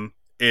of them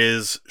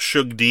is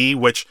Shug D,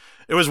 which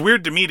it was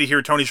weird to me to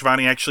hear Tony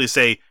Schiavone actually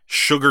say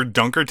Sugar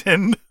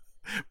Dunkerton,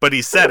 but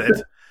he said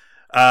it.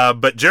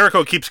 But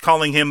Jericho keeps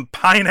calling him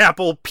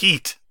Pineapple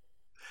Pete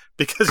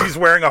because he's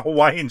wearing a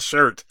Hawaiian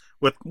shirt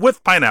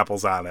with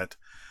pineapples on it.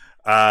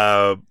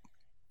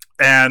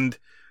 And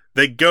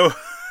they go...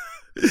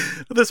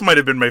 This might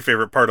have been my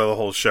favorite part of the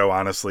whole show,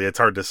 honestly. It's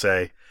hard to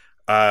say.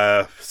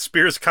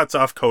 Spears cuts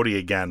off Cody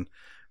again,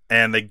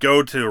 and they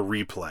go to a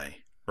replay,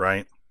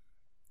 right?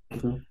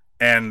 Mm-hmm.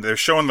 And they're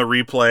showing the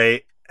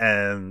replay,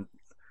 and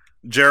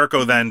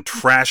Jericho then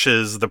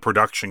trashes the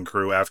production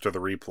crew after the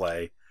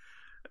replay.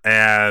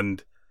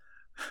 And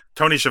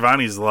Tony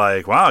Schiavone's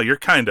like, wow, you're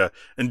kind of...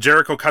 And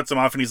Jericho cuts him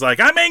off, and he's like,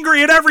 I'm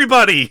angry at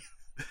everybody!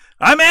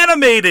 I'm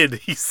animated,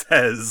 he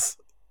says.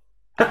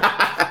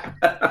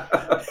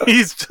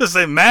 He's just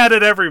mad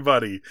at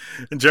everybody.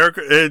 And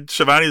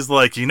Schiavone's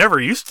like, you never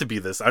used to be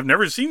this. I've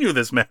never seen you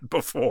this mad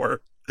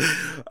before.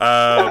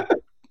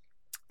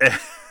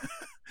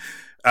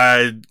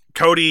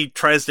 Cody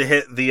tries to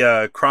hit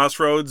the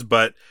crossroads,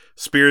 but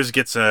Spears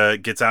gets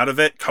out of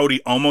it. Cody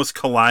almost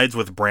collides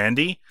with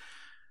Brandy.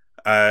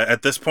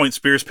 At this point,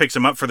 Spears picks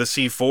him up for the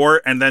C4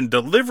 and then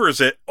delivers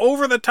it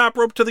over the top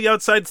rope to the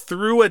outside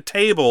through a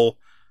table.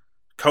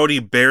 Cody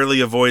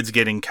barely avoids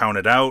getting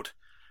counted out.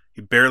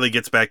 He barely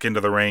gets back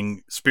into the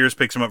ring. Spears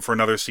picks him up for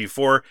another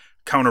C4,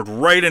 countered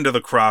right into the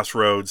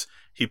crossroads.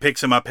 He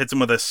picks him up, hits him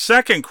with a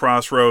second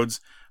crossroads,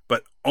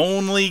 but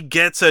only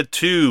gets a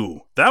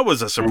 2. That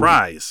was a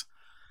surprise.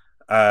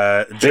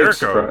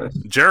 Jericho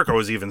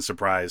was even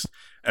surprised.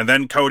 And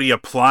then Cody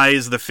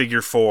applies the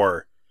figure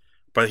 4,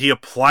 but he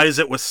applies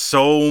it with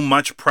so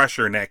much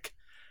pressure, Nick,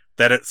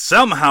 that it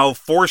somehow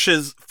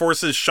forces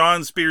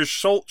Shawn Spears'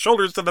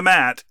 shoulders to the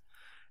mat,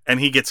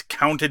 and he gets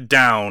counted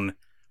down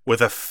with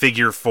a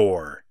figure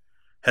 4.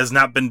 Has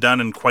not been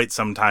done in quite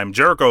some time.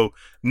 Jericho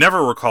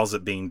never recalls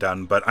it being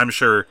done, but I'm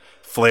sure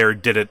Flair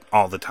did it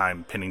all the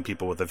time, pinning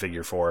people with a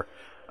figure 4.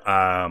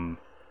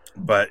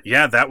 But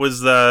yeah, that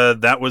was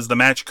the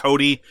match.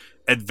 Cody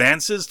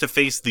advances to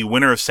face the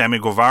winner of Sammy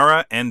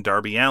Guevara and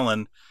Darby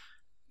Allin.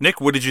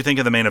 Nick, what did you think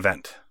of the main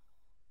event?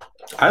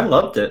 I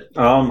loved it.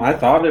 I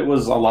thought it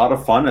was a lot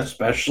of fun,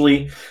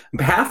 especially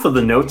half of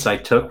the notes I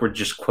took were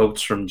just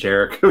quotes from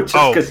Jericho, just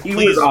because he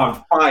was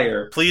on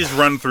fire. Please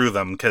run through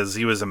them, because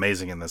he was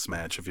amazing in this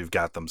match, if you've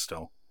got them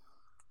still.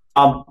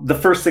 The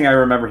first thing I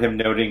remember him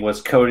noting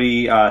was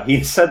Cody.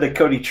 He said that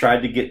Cody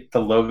tried to get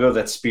the logo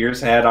that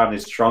Spears had on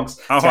his trunks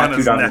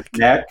tattooed on his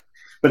neck,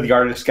 but the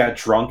artist got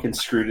drunk and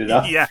screwed it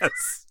up.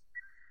 Yes.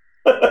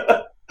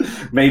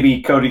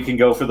 Maybe Cody can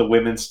go for the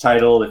women's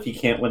title if he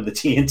can't win the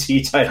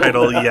TNT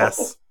title.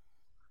 Yes.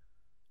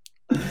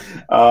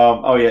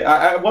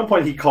 At one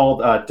point he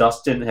called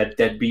Dustin a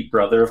deadbeat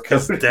brother of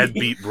Cody. His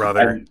deadbeat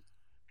brother.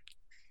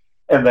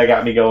 And that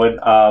got me going.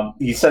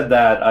 He said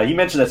that he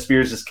mentioned that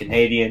Spears is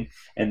Canadian,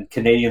 and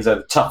Canadians are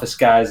the toughest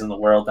guys in the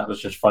world. That was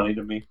just funny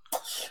to me.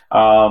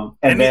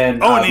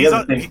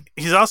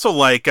 He's also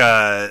like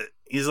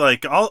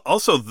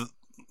also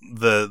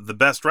the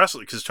best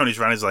wrestler, because Tony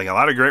Schiavone's like, a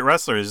lot of great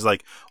wrestlers. He's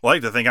like, well, I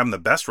like to think I'm the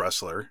best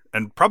wrestler,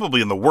 and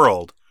probably in the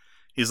world.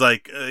 He's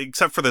like,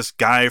 except for this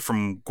guy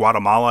from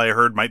Guatemala I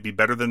heard might be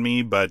better than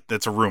me, but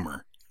it's a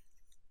rumor.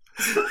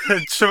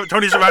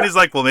 Tony Schiavone's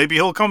like, well, maybe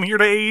he'll come here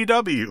to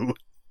AEW.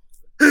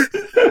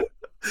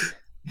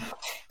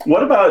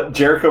 What about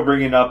Jericho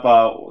bringing up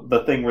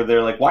the thing where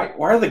they're like, why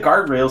are the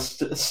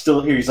guardrails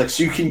still here? He's like,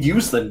 so you can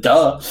use them,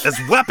 duh. As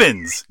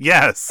weapons,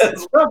 yes.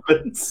 As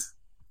weapons.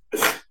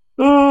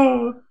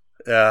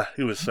 Yeah,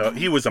 he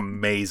was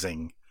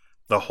amazing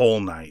the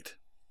whole night.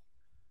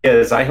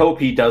 Yes, I hope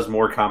he does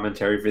more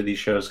commentary for these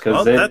shows,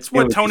 because that's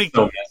what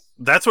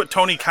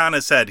Tony Khan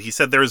has said. He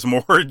said there's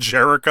more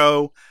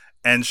Jericho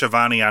and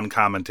Schiavone on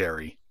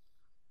commentary.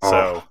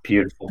 So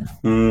beautiful.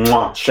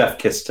 Mwah, chef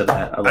kiss to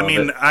that.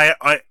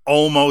 I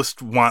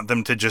almost want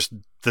them to just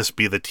this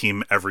be the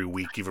team every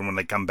week, even when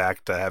they come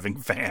back to having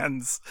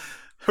fans.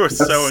 It was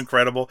so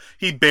incredible.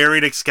 He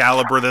buried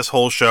Excalibur this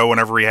whole show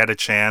whenever he had a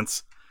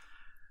chance.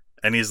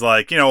 And he's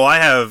like,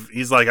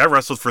 I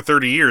wrestled for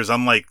 30 years.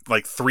 I'm like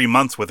 3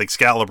 months with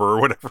Excalibur,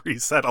 or whatever he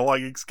said, how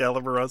long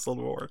Excalibur wrestled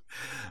for.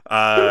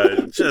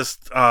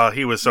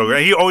 He was so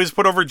great. He always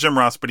put over Jim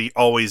Ross, but he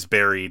always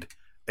buried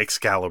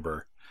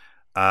Excalibur.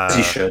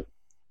 He should.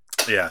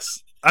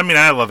 Yes. I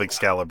love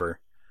Excalibur.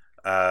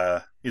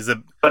 But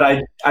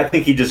I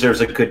think he deserves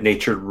a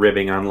good-natured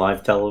ribbing on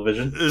live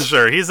television.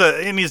 Sure. He's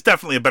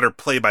definitely a better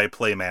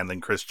play-by-play man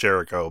than Chris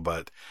Jericho,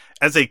 but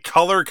as a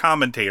color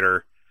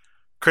commentator,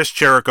 Chris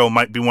Jericho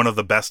might be one of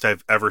the best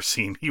I've ever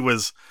seen. He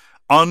was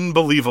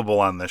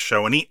unbelievable on this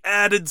show, and he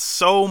added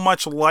so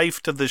much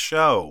life to the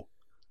show.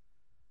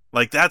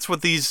 Like, that's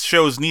what these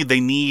shows need.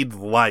 They need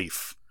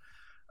life.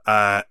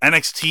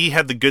 NXT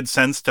had the good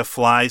sense to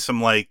fly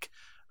some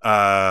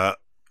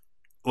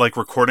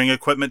recording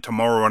equipment to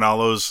Mauro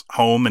Ranallo's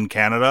home in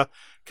Canada,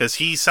 because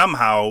he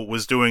somehow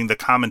was doing the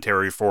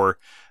commentary for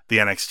the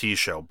NXT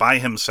show by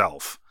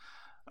himself.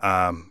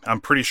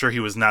 I'm pretty sure he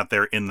was not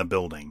there in the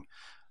building,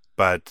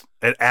 but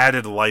it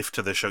added life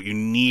to the show. You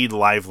need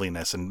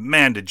liveliness, and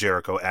man, did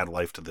Jericho add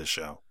life to this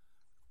show.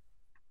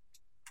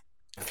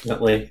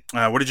 Definitely.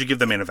 What did you give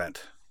the main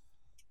event?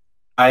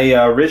 I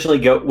originally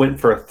went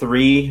for a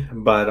 3,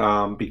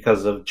 but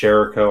because of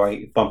Jericho,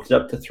 I bumped it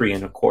up to 3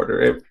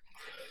 1/4.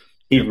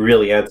 He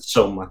really adds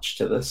so much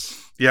to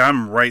this. Yeah,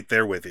 I'm right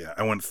there with you.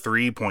 I went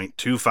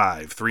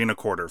 3.25, 3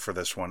 1/4 for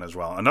this one as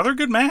well. Another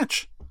good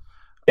match.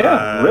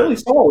 Yeah, really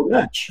solid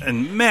match.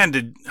 And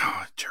man,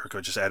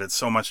 Jericho just added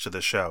so much to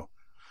the show.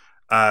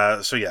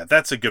 So yeah,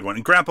 that's a good one.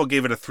 And Grapple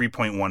gave it a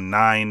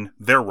 3.19.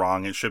 They're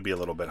wrong. It should be a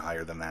little bit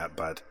higher than that,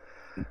 but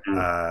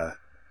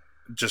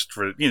just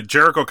for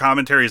Jericho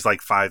commentary is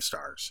like 5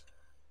 stars.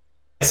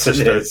 Yes,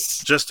 it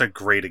is. Just a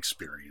great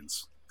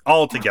experience.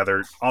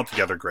 Altogether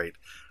great.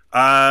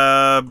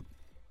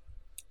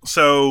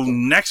 So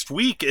next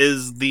week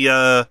is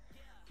the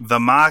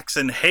Mox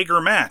and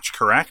Hager match,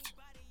 correct?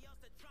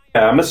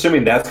 Yeah, I'm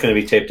assuming that's going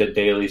to be taped at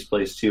Daly's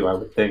place too, I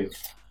would think.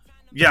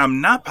 Yeah, I'm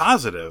not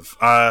positive.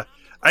 I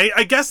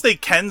guess they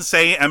can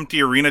say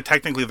empty arena.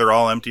 Technically, they're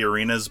all empty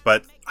arenas,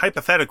 but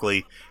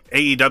hypothetically,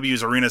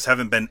 AEW's arenas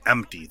haven't been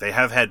empty. They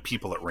have had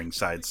people at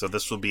ringside, so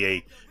this will be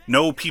a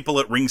no people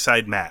at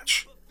ringside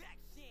match,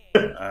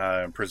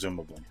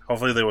 presumably.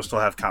 Hopefully, they will still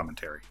have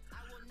commentary.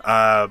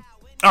 All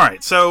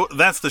right, so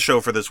that's the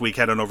show for this week.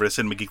 Head on over to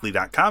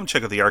cinemageekly.com,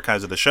 check out the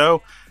archives of the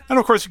show, and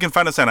of course, you can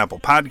find us on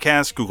Apple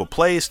Podcasts, Google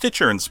Play,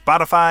 Stitcher, and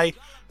Spotify.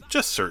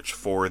 Just search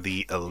for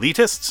the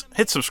Elitists.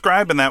 Hit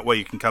subscribe, and that way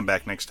you can come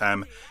back next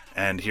time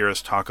and hear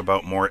us talk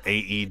about more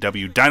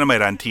AEW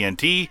Dynamite on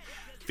TNT,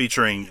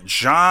 featuring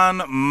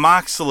Jon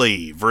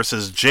Moxley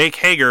versus Jake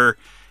Hager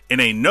in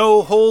a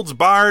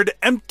no-holds-barred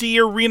empty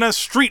arena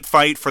street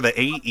fight for the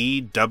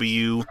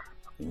AEW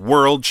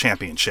World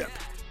Championship.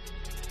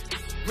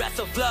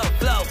 Wrestle,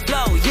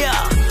 flow,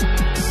 yeah.